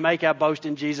 and so we make our boast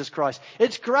in Jesus Christ.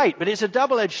 It's great, but it's a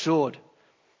double-edged sword.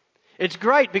 It's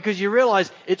great because you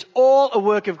realize it's all a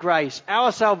work of grace.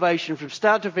 Our salvation from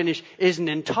start to finish is an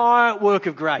entire work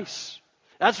of grace.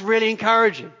 That's really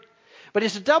encouraging. But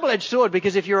it's a double-edged sword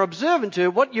because if you're observant to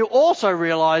it, what you also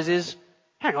realize is,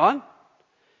 hang on,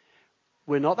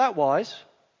 we're not that wise,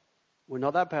 we're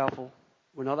not that powerful,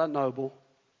 we're not that noble,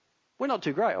 we're not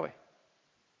too great, are we?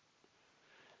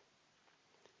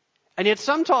 And yet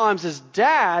sometimes as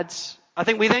dads, I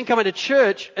think we then come into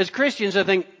church as Christians and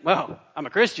think, well, I'm a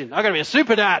Christian. I've got to be a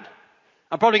super dad.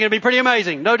 I'm probably going to be pretty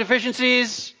amazing. No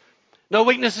deficiencies, no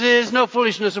weaknesses, no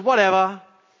foolishness or whatever.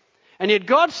 And yet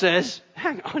God says,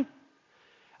 hang on,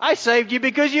 I saved you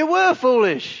because you were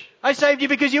foolish. I saved you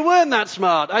because you weren't that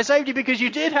smart. I saved you because you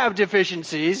did have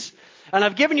deficiencies. And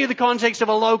I've given you the context of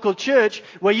a local church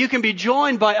where you can be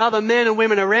joined by other men and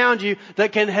women around you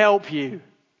that can help you.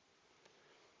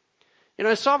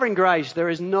 Sovereign grace, there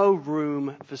is no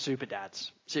room for super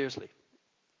dads. Seriously.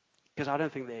 Because I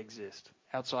don't think they exist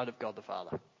outside of God the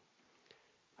Father.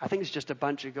 I think it's just a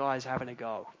bunch of guys having a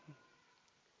go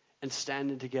and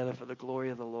standing together for the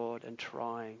glory of the Lord and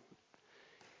trying.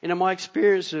 My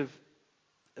experience of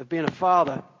being a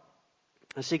father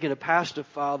and seeking to pastor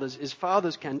fathers is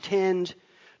fathers can tend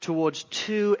towards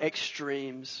 2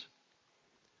 extremes.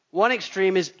 One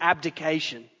extreme is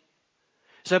abdication.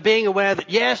 So being aware that,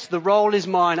 yes, the role is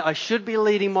mine. I should be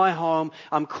leading my home.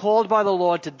 I'm called by the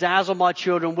Lord to dazzle my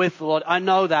children with the Lord. I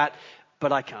know that,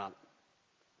 but I can't.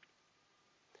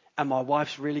 And my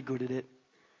wife's really good at it.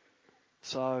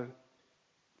 So,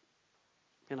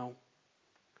 and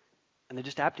they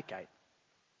just abdicate.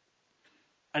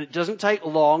 And it doesn't take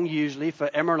long, usually, for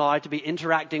Emma and I to be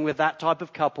interacting with that type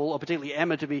of couple, or particularly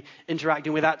Emma to be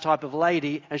interacting with that type of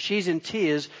lady, and she's in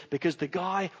tears because the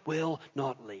guy will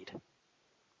not lead.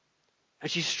 And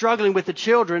she's struggling with the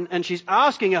children, and she's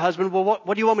asking her husband, well,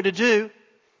 what do you want me to do?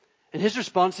 And his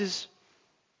response is,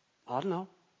 I don't know.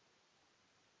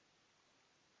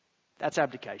 That's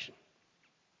abdication.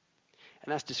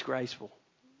 And that's disgraceful.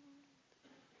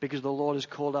 Because the Lord has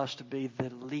called us to be the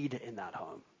leader in that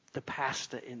home, the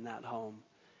pastor in that home.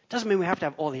 Doesn't mean we have to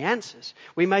have all the answers.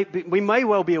 We may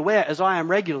well be aware, as I am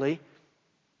regularly,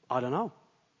 I don't know.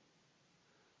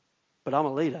 But I'm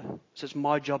a leader, so it's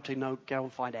my job to go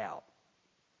and find out.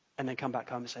 And then come back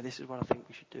home and say, this is what I think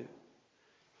we should do.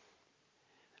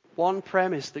 One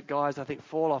premise that guys, I think,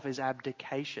 fall off is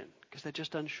abdication, because they're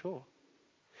just unsure.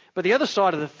 But the other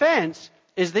side of the fence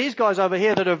is these guys over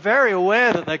here that are very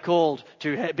aware that they're called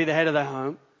to be the head of their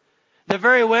home. They're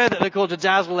very aware that they're called to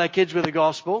dazzle their kids with the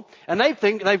gospel, and they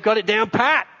think they've got it down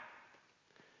pat.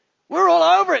 We're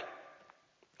all over it.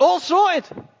 All sorted.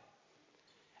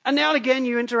 And now and again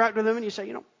you interact with them and you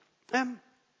say,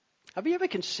 have you ever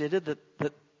considered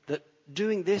that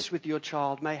doing this with your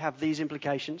child may have these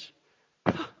implications?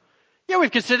 Yeah,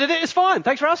 we've considered it. It's fine.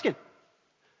 Thanks for asking.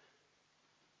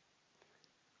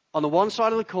 On the one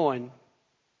side of the coin,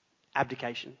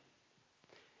 abdication.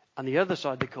 On the other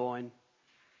side of the coin,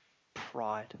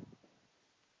 pride.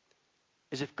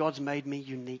 As if God's made me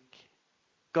unique.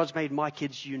 God's made my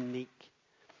kids unique.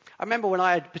 I remember when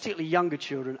I had particularly younger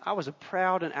children, I was a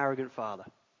proud and arrogant father.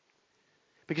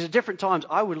 Because at different times,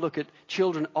 I would look at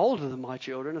children older than my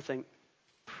children and think,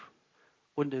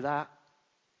 wouldn't do that.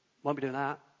 Won't be doing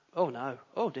that. Oh, no.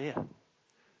 Oh, dear.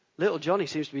 Little Johnny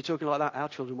seems to be talking like that. Our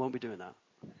children won't be doing that.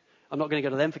 I'm not going to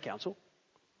go to them for counsel.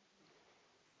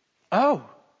 Oh,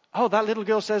 that little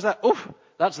girl says that. Oh,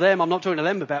 that's them. I'm not talking to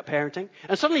them about parenting.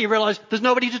 And suddenly you realize there's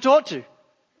nobody to talk to.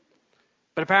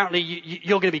 But apparently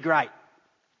you're going to be great.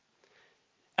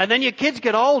 And then your kids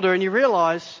get older and you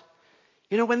realize,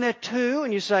 when they're 2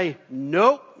 and you say,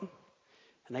 nope,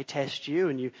 and they test you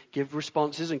and you give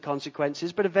responses and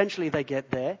consequences, but eventually they get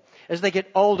there. As they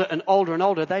get older and older and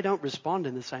older, they don't respond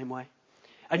in the same way.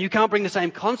 And you can't bring the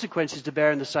same consequences to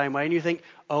bear in the same way. And you think,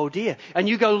 oh dear. And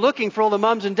you go looking for all the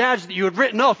mums and dads that you had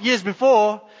written off years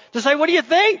before to say, what do you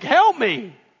think? Help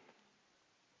me.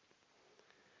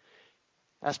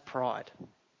 That's pride.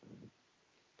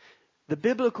 The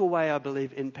biblical way, I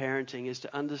believe, in parenting is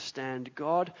to understand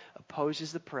God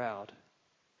opposes the proud,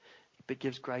 but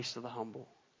gives grace to the humble.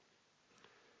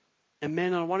 And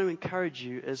men, I want to encourage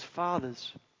you as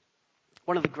fathers,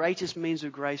 one of the greatest means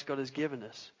of grace God has given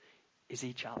us is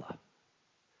each other.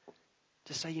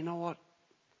 To say, you know what?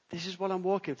 This is what I'm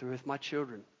walking through with my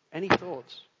children. Any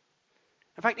thoughts?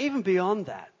 In fact, even beyond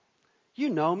that, you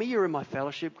know me, you're in my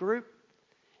fellowship group.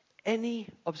 Any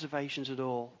observations at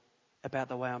all about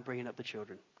the way I'm bringing up the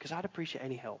children? Because I'd appreciate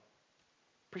any help.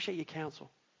 Appreciate your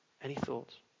counsel. Any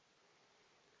thoughts?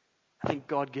 I think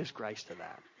God gives grace to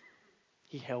that.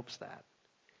 He helps that.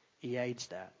 He aids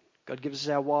that. God gives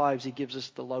us our wives. He gives us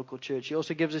the local church. He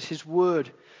also gives us His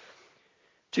word.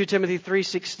 2 Timothy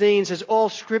 3:16 says, all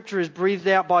scripture is breathed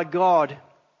out by God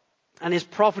and is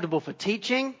profitable for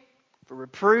teaching, for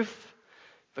reproof,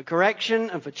 for correction,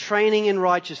 and for training in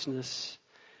righteousness,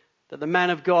 that the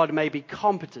man of God may be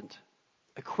competent,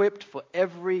 equipped for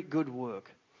every good work.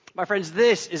 My friends,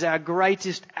 this is our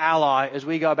greatest ally as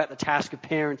we go about the task of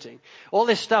parenting. All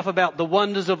this stuff about the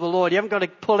wonders of the Lord, you haven't got to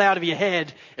pull out of your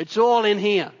head. It's all in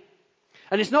here.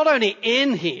 And it's not only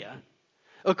in here.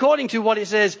 According to what it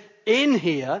says in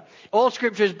here, all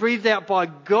scripture is breathed out by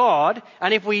God,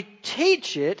 and if we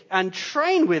teach it and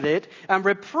train with it and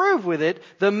reprove with it,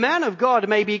 the man of God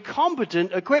may be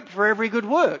competent, equipped for every good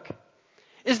work.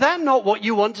 Is that not what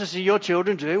you want to see your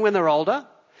children doing when they're older?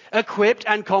 Equipped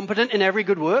and competent in every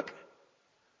good work?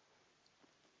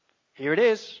 Here it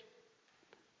is.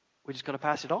 We just got to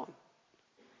pass it on.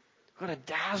 We've got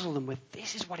to dazzle them with,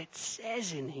 this is what it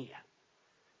says in here.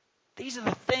 These are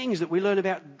the things that we learn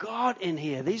about God in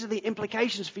here. These are the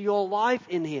implications for your life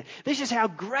in here. This is how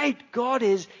great God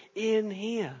is in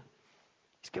here.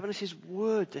 He's given us His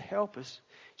word to help us.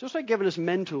 He's also given us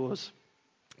mentors.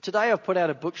 Today I've put out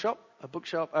a bookshop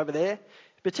over there,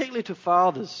 particularly to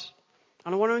fathers.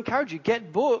 And I want to encourage you,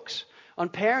 get books on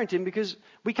parenting because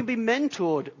we can be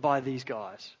mentored by these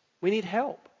guys. We need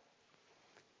help.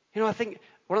 I think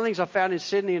one of the things I found in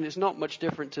Sydney, and it's not much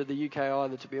different to the UK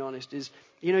either, to be honest, is,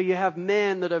 you have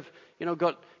men that have,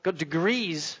 got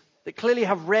degrees that clearly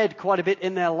have read quite a bit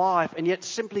in their life and yet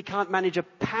simply can't manage a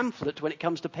pamphlet when it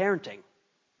comes to parenting.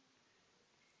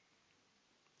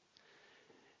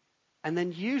 And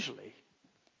then usually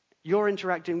you're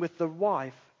interacting with the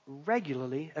wife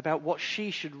regularly about what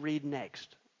she should read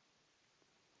next.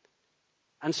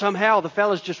 And somehow the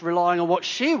fella's just relying on what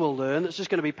she will learn that's just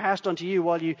going to be passed on to you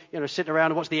while you sit around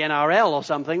and watch the NRL or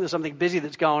something. There's something busy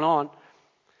that's going on.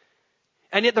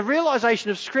 And yet the realization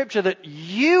of Scripture that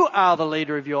you are the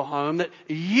leader of your home, that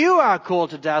you are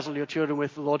called to dazzle your children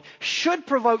with the Lord, should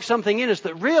provoke something in us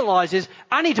that realizes,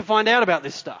 I need to find out about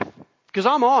this stuff because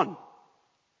I'm on.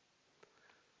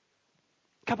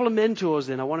 A couple of mentors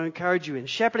then I want to encourage you in.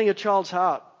 Shepherding a Child's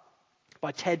Heart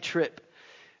by Ted Tripp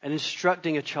and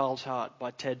Instructing a Child's Heart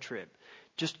by Ted Tripp.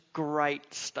 Just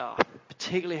great stuff.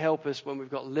 Particularly help us when we've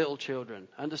got little children.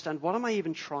 Understand, what am I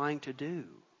even trying to do?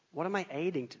 What am I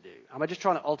aiding to do? Am I just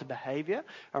trying to alter behavior,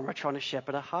 or am I trying to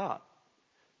shepherd a heart?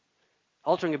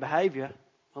 Altering a behavior,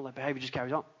 well, that behavior just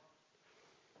carries on.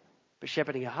 But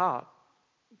shepherding a heart,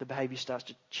 the behavior starts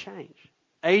to change.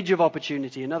 Age of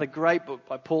Opportunity, another great book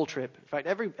by Paul Tripp. In fact,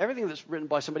 everything that's written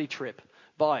by somebody Tripp,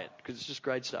 buy it, because it's just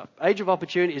great stuff. Age of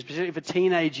Opportunity is specifically for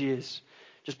teenage years.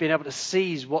 Just being able to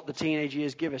seize what the teenage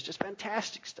years give us. Just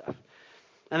fantastic stuff.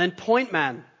 And then Point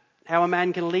Man, How a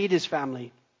Man Can Lead His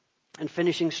Family. And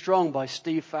Finishing Strong by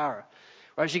Steve Farrer.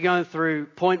 We're actually going through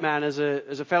Point Man as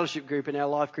a fellowship group in our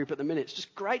life group at the minute. It's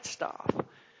just great stuff.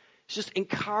 It's just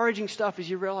encouraging stuff as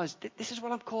you realize this is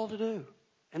what I'm called to do.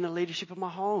 In the leadership of my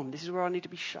home. This is where I need to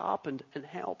be sharpened and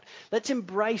helped. Let's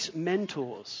embrace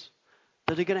mentors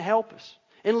that are going to help us.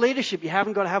 In leadership, you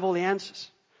haven't got to have all the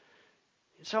answers.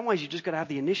 In some ways, you've just got to have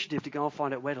the initiative to go and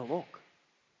find out where to look.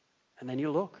 And then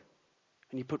you look.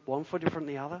 And you put one foot in front of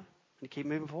the other. And you keep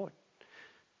moving forward.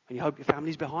 And you hope your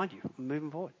family's behind you and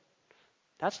moving forward.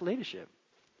 That's leadership.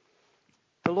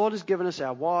 The Lord has given us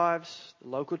our wives, the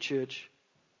local church,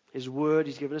 His Word.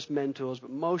 He's given us mentors.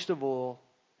 But most of all,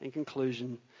 in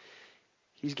conclusion,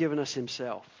 He's given us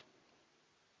Himself.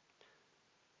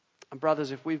 And brothers,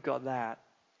 if we've got that,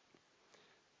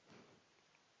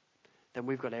 then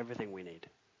we've got everything we need.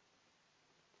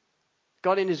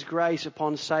 God in His grace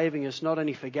upon saving us not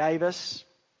only forgave us,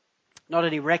 not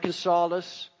only reconciled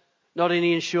us, not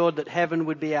only ensured that heaven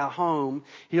would be our home,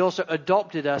 He also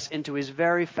adopted us into His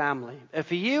very family. And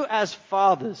for you as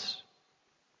fathers,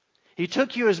 He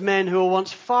took you as men who were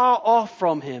once far off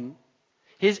from Him,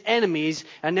 His enemies,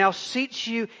 and now seats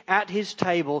you at His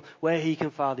table where He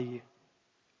can father you.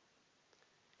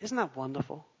 Isn't that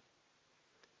wonderful?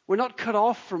 We're not cut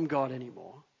off from God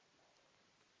anymore.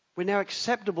 We're now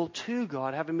acceptable to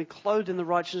God, having been clothed in the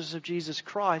righteousness of Jesus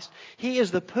Christ. He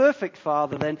is the perfect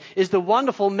Father then, is the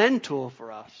wonderful mentor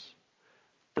for us.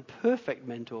 The perfect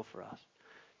mentor for us.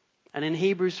 And in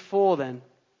Hebrews 4 then,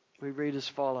 we read as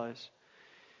follows.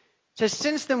 It says,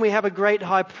 since then we have a great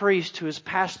high priest who has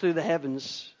passed through the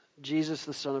heavens, Jesus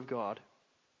the Son of God.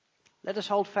 Let us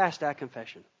hold fast our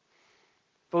confession.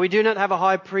 For we do not have a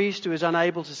high priest who is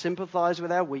unable to sympathize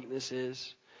with our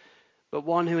weaknesses, but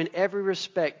one who in every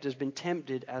respect has been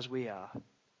tempted as we are,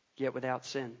 yet without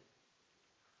sin.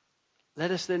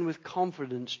 Let us then with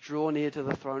confidence draw near to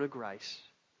the throne of grace,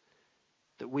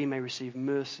 that we may receive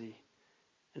mercy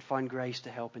and find grace to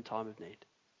help in time of need.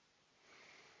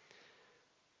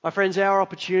 My friends, our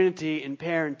opportunity in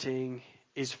parenting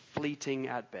is fleeting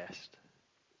at best.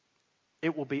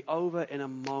 It will be over in a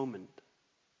moment.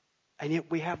 And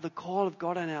yet we have the call of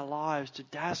God in our lives to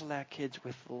dazzle our kids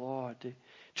with the Lord, to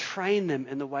train them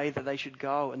in the way that they should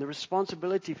go. And the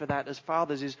responsibility for that as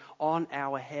fathers is on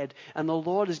our head. And the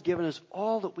Lord has given us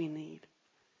all that we need.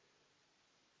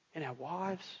 In our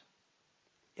wives,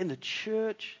 in the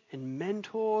church, in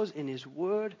mentors, in His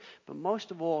Word. But most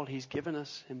of all, He's given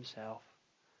us Himself.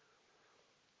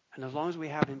 And as long as we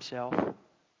have Himself,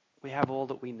 we have all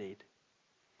that we need.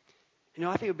 You know,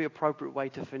 I think it would be an appropriate way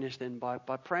to finish then by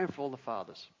praying for all the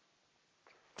fathers.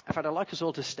 In fact, I'd like us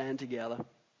all to stand together.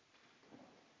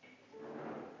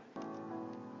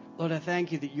 Lord, I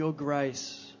thank You that Your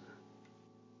grace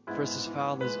for us as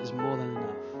fathers is more than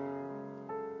enough.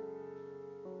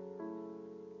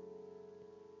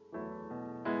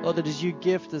 Lord, that as You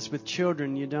gift us with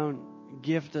children, You don't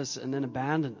gift us and then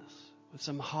abandon us with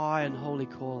some high and holy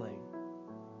calling.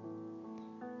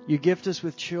 You gift us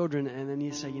with children and then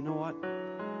You say, you know what?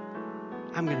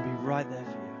 I'm going to be right there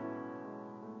for You.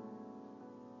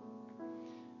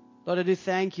 Lord, I do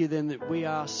thank You then that we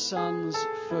are sons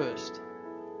first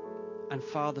and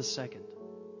fathers second.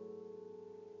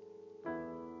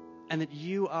 And that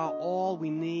You are all we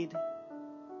need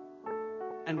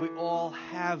and we all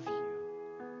have You.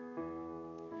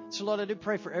 So Lord, I do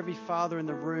pray for every father in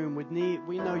the room.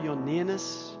 We know Your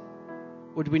nearness.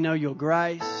 Would we know Your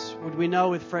grace? Would we know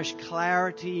with fresh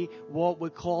clarity what we're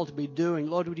called to be doing?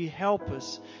 Lord, would You help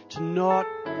us to not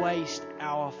waste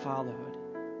our fatherhood?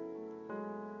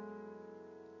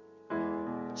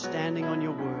 Standing on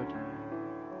Your word,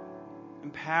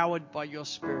 empowered by Your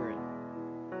Spirit,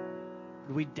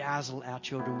 would we dazzle our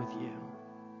children with You?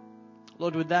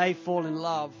 Lord, would they fall in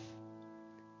love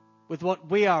with what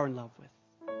we are in love with?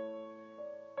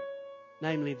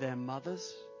 Namely their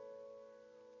mothers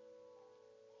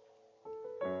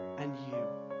and You.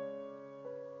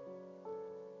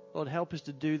 Lord, help us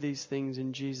to do these things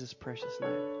in Jesus' precious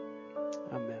name.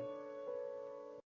 Amen.